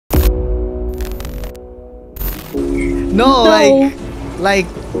No, No. like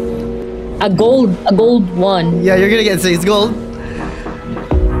A gold one. yeah, you're gonna get 6 gold.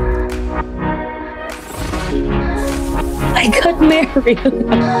 I got married.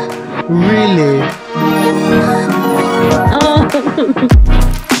 Really?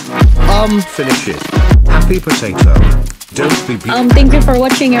 Finish it. Happy potato. Don't be Thank you for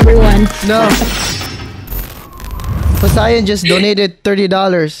watching, everyone. No. Poseidon just donated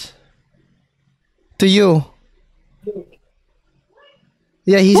 $30 to you.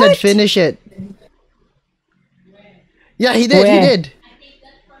 Yeah, he said finish it. Yeah, he did. He Where? did.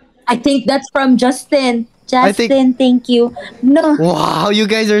 I think that's from Justin. I think- Justin, thank you. No. Wow, you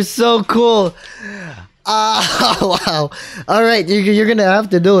guys are so cool. Wow. All right, you're gonna have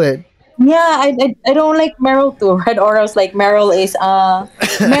to do it. Yeah, I don't like Meryl too. Right? Or else like Meryl is a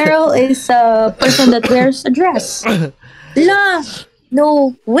person that wears a dress. La.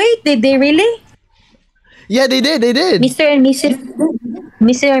 No. Wait, did they really? Yeah, they did. They did. Mr. and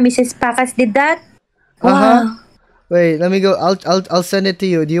Mrs. Pakas did that? Wow. Uh-huh. Wait, let me go. I'll send it to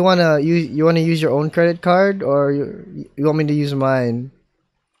you. Do you wanna use your own credit card or you want me to use mine?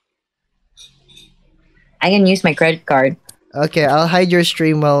 I can use my credit card. Okay, I'll hide your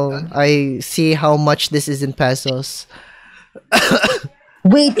stream while I see how much this is in pesos.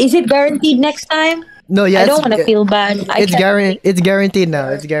 Wait, is it guaranteed next time? No, yeah, I don't want to feel bad. It's guaranteed now.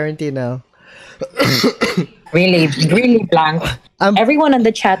 It's guaranteed now. Really blank. Everyone on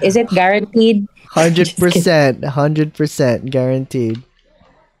the chat, is it guaranteed? 100%, 100% guaranteed.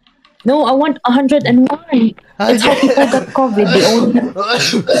 No, I want 101. That's how people got COVID. They only.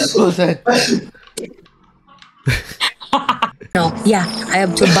 No, yeah, I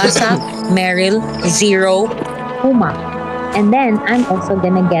have Tsubasa, Meryl, Zero, Puma, and then I'm also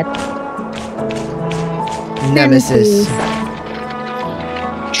gonna get Nemesis.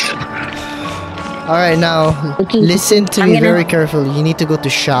 All right, now Okay. listen to I'm me gonna- very carefully. You need to go to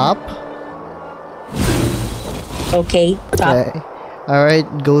shop. Okay. Stop. Okay. All right,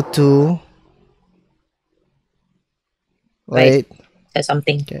 go to. Wait. There's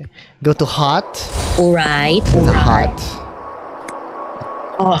something. Okay. Go to hot. Alright. Go to hot.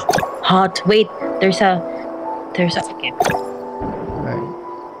 Oh, hot. Wait, there's a. Okay.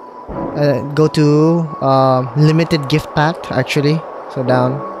 Go to limited gift pack. Actually, so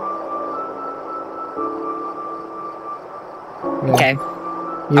down. Yeah. Okay.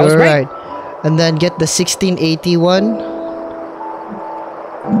 You're was right. right. And then get the 1681.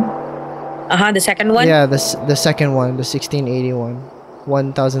 The second one. Yeah, the second one, the 1681,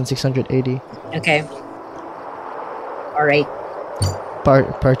 1680. Okay. All right.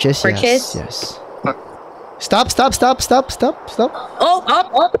 Purchase. Purchase? Yes. Stop. Oh,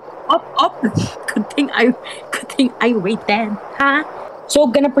 up. Good thing I waited. Huh? So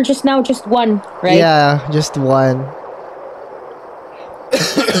gonna purchase now just one, right? Yeah, just one.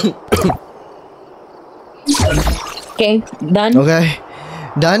 Okay, done. Okay,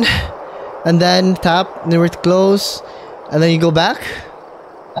 done. And then tap near it close, and then you go back,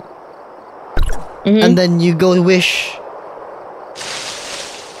 and then you go wish.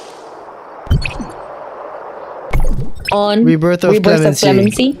 On Rebirth of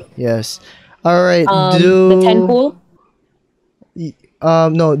Clemency. Yes. All right. Do the 10 pool.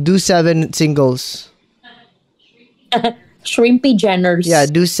 no. Do 7 singles. Shrimpy Jenners. Yeah.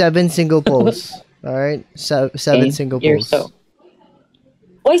 Do 7 single pulls. All right. 7 single pulls. So.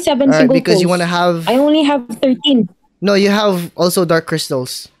 Why 7 All right, single because pulls? you want to have. I only have 13. No, you have also dark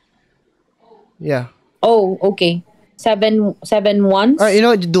crystals. Yeah. Oh, okay. 7 once. All right. You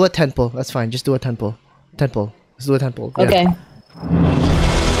know what? Do a 10 pull. That's fine. Just do a 10 pull. 10 pull. Let's do a 10 pull. Yeah. Okay.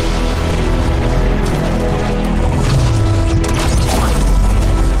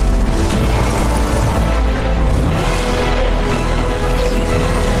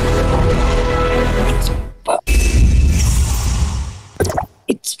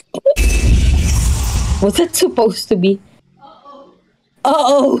 It's. What's it supposed to be?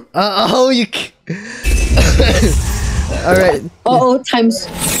 Uh-oh. Oh, you. All right. Uh-oh, times.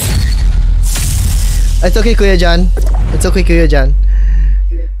 It's okay, Kuya Jan. It's okay, Kuya Jan.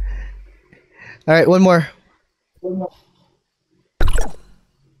 All right, one more.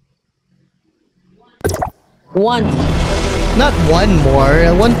 One. Not one more.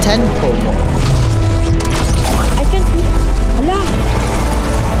 110 pull more. I can't see. Hala.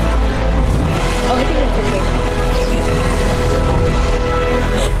 Oh, I think it's okay.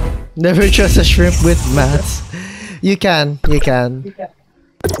 Never trust a shrimp with maths. You can.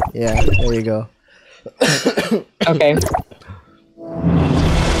 Yeah, there you go. Okay.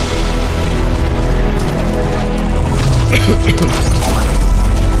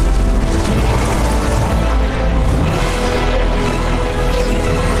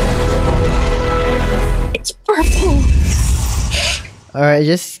 Alright,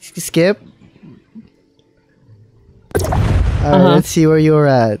 just skip. Alright, let's see where you're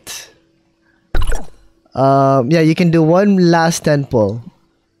at. Yeah, you can do one last 10 pull.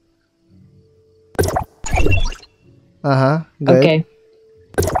 Good. Okay.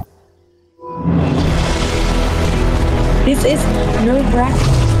 This is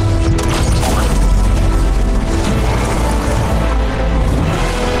nerve-wracking.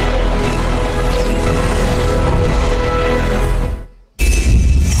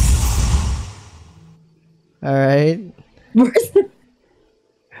 Alright.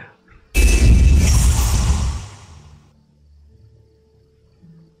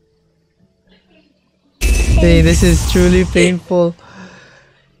 Hey, this is truly painful.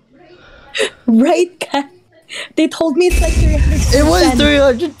 Right, Kat? They told me it's like 300%. It was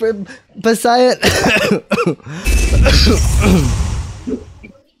 300%. 𝗵𝗲𝗏.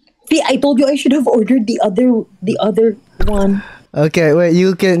 See, I told you I should have ordered the other one. Okay, wait,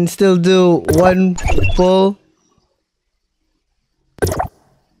 you can still do one pull.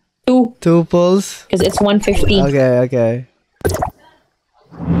 Two pulls. Because it's 150. Okay.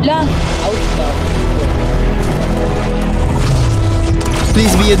 La.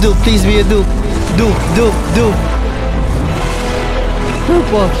 Please be a dupe. Dupe.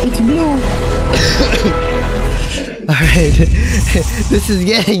 Purple. It's blue. Alright. This is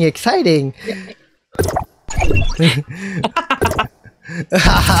getting exciting.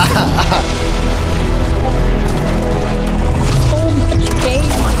 So much pain.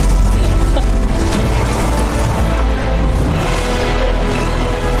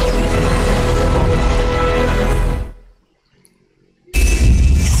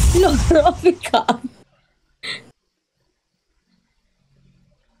 No, grabe ka.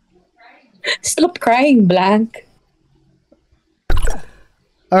 Stop crying, Blank.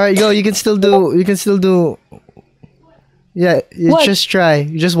 Alright, go. You can still do. Yeah, What? just try.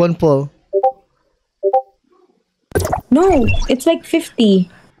 Just one pull. No, it's like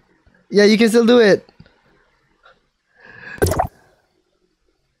 50. Yeah, you can still do it.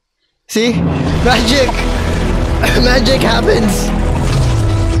 See? Magic! Magic happens!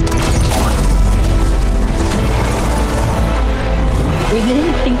 We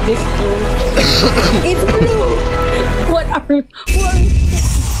didn't think this through. It's blue! What?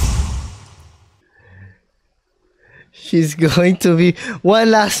 She's going to be...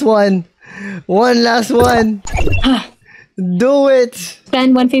 One last one! Do it!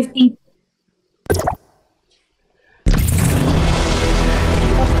 Spend 150.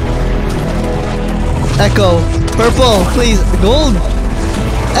 Echo. Purple, please. Gold.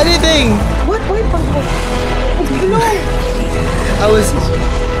 Anything. What? Why purple? It's blue! I was...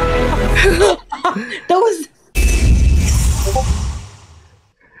 That was...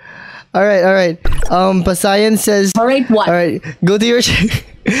 Alright. 𝗵𝗲𝗏 says... Alright, what? Alright, go to your...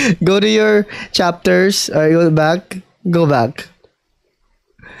 go to your chapters. Alright, go back.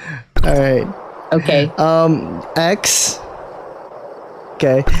 Alright. Okay. X.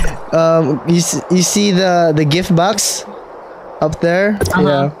 Okay. You see the gift box up there?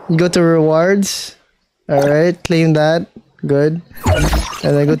 Yeah. You go to rewards. Alright, claim that. Good.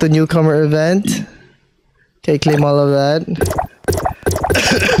 And then go to newcomer event. Okay, claim all of that.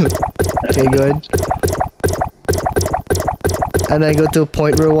 Okay, good. And then go to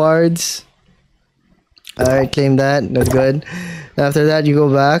point rewards. Alright, claim that. That's good. After that, you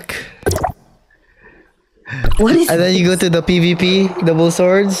go back. What is And then you go to the PvP, double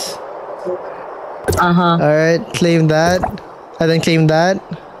swords. Alright, claim that. And then claim that.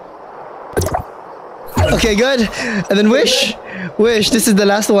 Okay, good. And then wish. This is the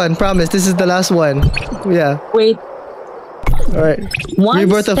last one. Promise, this is the last one. Yeah. Wait. Alright. One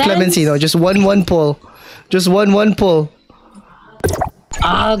Rebirth of cent? Clemency. No, just one pull. Just one pull.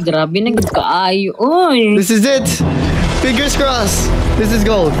 Grabe nagkaayo. Oy. This is it. Fingers crossed. This is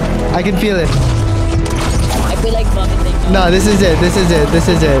gold. I can feel it. I feel like vomiting. No, this is it. This is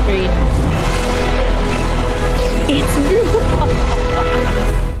it. It's blue.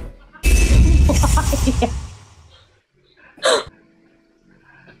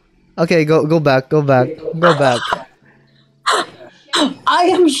 Okay, go back. I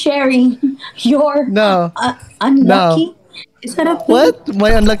am sharing your No. unlucky. No. Is that a thing? What?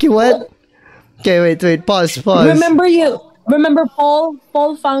 My unlucky what? Okay, wait. Pause. Remember Paul?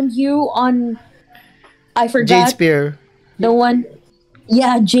 Paul found you on. I forgot. Jade Spear. The one.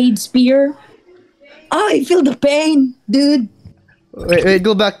 Yeah, Jade Spear. I feel the pain, dude. Wait,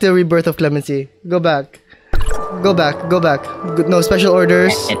 go back to Rebirth of Clemency. Go back. No special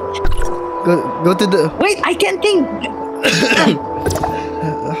orders. Go to the... Wait, I can't think.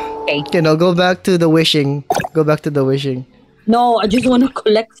 Okay, no, go back to the wishing. No, I just want to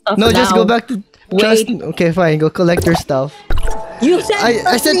collect stuff No, now. just go back to trust. Okay, fine. Go collect your stuff. You said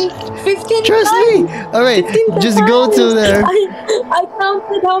I said 15 trust times. me. All right, 15 just go times. to there. I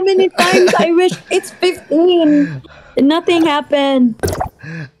counted how many times I wish it's 15. Nothing happened.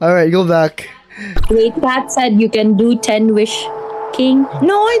 All right, go back. Wait, Pat said you can do 10 wish king.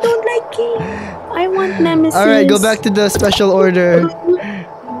 No, I don't like king. I want Nemesis. All right, go back to the special order.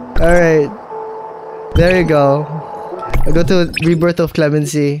 All right, there you go. Go to Rebirth of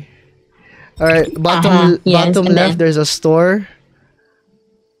Clemency. All right, bottom Yes, and left. then- There's a store.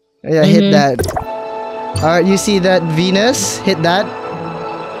 Yeah, hit that. All right, you see that Venus? Hit that.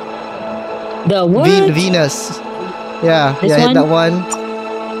 The what? Venus. Yeah, This hit one? that one.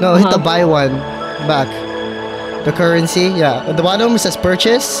 No, hit the buy one. Back. The currency. Yeah, at the bottom it says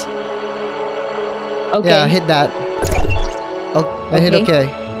purchase. Okay. Yeah, hit that. Oh, and hit okay.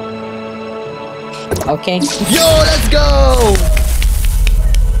 Okay. Yo, let's go!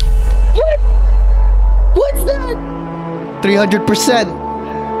 What? What's that? 300%.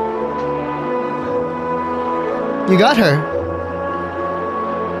 You got her.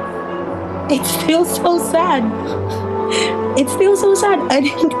 It's still so sad. It's still so sad. I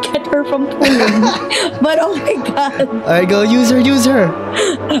didn't get her from pulling. But oh my god. Alright, go use her, use her.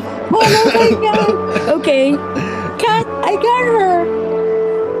 Oh my god. Okay. Cat, I got her.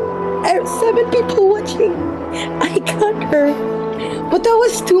 I have 7 people watching. I got her. But that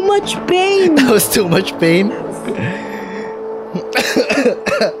was too much pain. That was too much pain.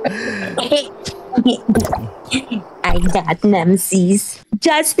 I got Nemesis.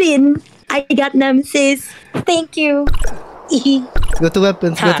 Justin, I got Nemesis. Thank you. Go to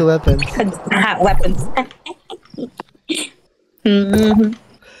weapons, go to weapons. Weapons.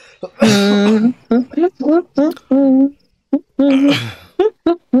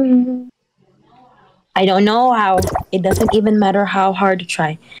 I don't know how. It doesn't even matter how hard to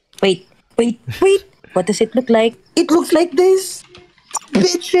try. Wait. What does it look like? It looks like this.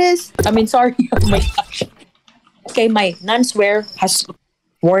 Bitches. I mean, sorry. Oh my gosh. Okay, my non-swear has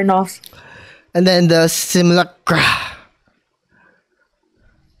worn off. And then the simulacra.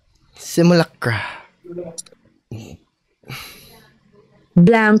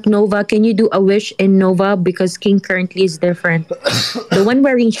 Blank Nova, can you do a wish in Nova because King currently is different? The one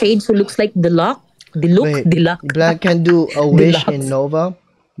wearing shades who looks like the lock. Wait, The lock. Black can do a wish in Deluxe. Nova,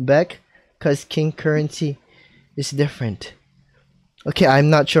 Beck, because King currency is different. Okay, I'm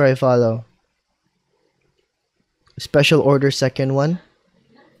not sure I follow. Special order second one.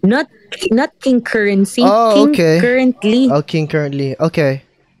 Not King currency. Oh, King okay. currently. Oh, King currently. Okay.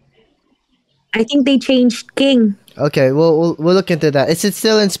 I think they changed King. Okay, we'll look into that. Is it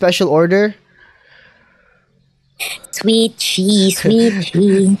still in special order? Sweet cheese, sweet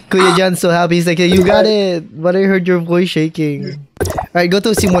cheese. Kuya Jan's so happy. He's like, "Hey, you got it. But I heard your voice shaking." Alright, go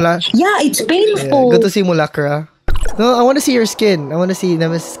to Yeah, it's painful. Go to simulacra. No, I want to see your skin. I want to see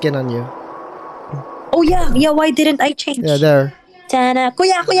Nemesis skin on you. Oh yeah. Why didn't I change? Yeah, there. Tana.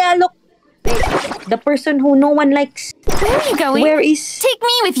 Kuya, look. The person who no one likes. Where are you going? Where is? Take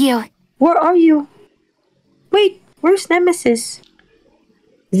me with you. Where are you? Wait, where's Nemesis?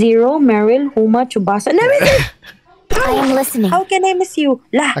 Zero, Meryl, Huma, Chubasa. Nemesis! I am listening. How can I miss you?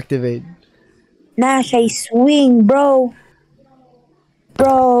 La, Activate. na, siya'y swing, bro.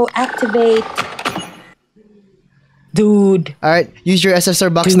 Bro, activate. Dude. Alright, use your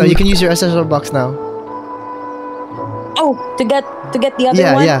SSR box now. You can use your SSR box now. Oh, to get the other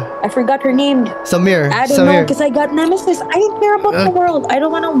Yeah, one? yeah. I forgot her name. Samir. I don't know, Samir. because I got Nemesis. I don't care about the world. I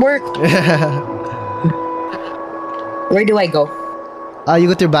don't want to work. Where do I go? You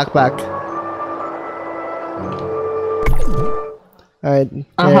go to your backpack. Alright.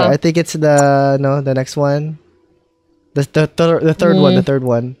 Yeah, I think it's the next one. The third one. The third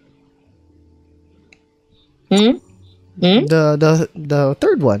one. The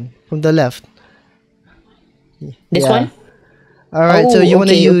third one from the left. This one? Alright, so Oh, you want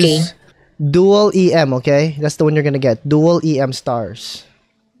to okay, use okay. dual EM, okay? That's the one you're gonna get. Dual EM stars.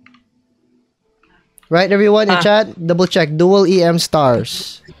 Right, everyone in chat? Double check. Dual EM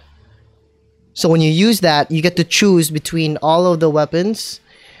stars. So when you use that, you get to choose between all of the weapons.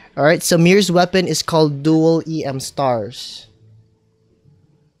 Alright, Samir's weapon is called dual EM stars.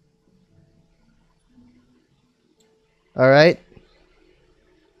 Alright?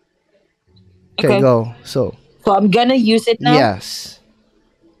 Okay, go. So I'm gonna use it now? yes.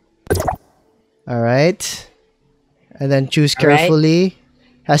 Alright. And then choose Alright. carefully.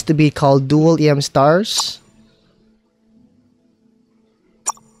 Has to be called dual EM stars.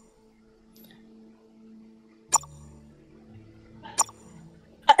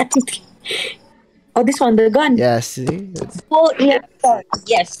 Oh, this one, the gun. Yes. See? It's- Well, yeah.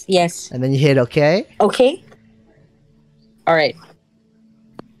 Yes, yes. And then you hit okay. Okay. All right.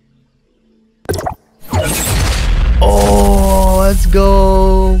 Oh, let's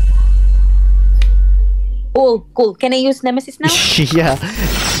go. Cool, cool. Can I use Nemesis now? Yeah.